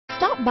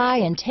Stop by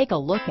and take a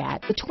look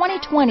at the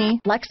 2020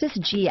 Lexus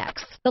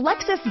GX. The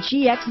Lexus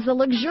GX is a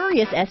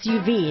luxurious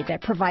SUV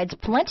that provides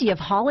plenty of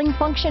hauling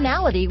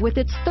functionality with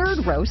its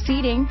third row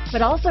seating,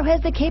 but also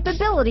has the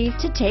capability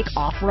to take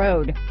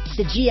off-road.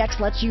 The GX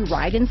lets you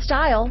ride in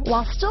style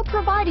while still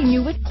providing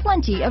you with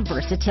plenty of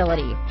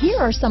versatility. Here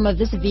are some of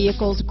this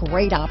vehicle's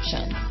great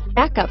options: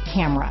 backup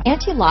camera,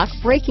 anti-lock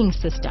braking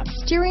system,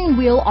 steering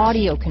wheel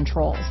audio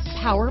controls,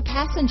 power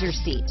passenger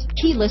seat,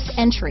 keyless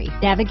entry,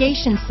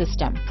 navigation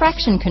system,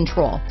 traction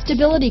control,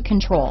 stability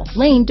control,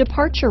 lane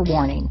departure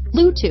warning,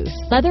 Bluetooth,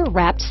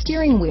 leather-wrapped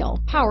steering wheel,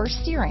 power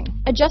steering,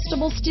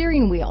 adjustable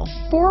steering wheel,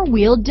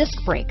 four-wheel disc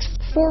brakes,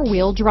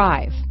 four-wheel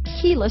drive,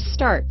 keyless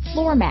start,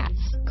 floor mats,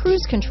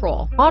 cruise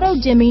control,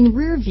 auto-dimming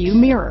rear view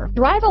mirror.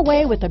 Drive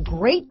away with a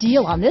great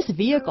deal on this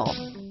vehicle.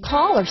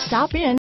 Call or stop in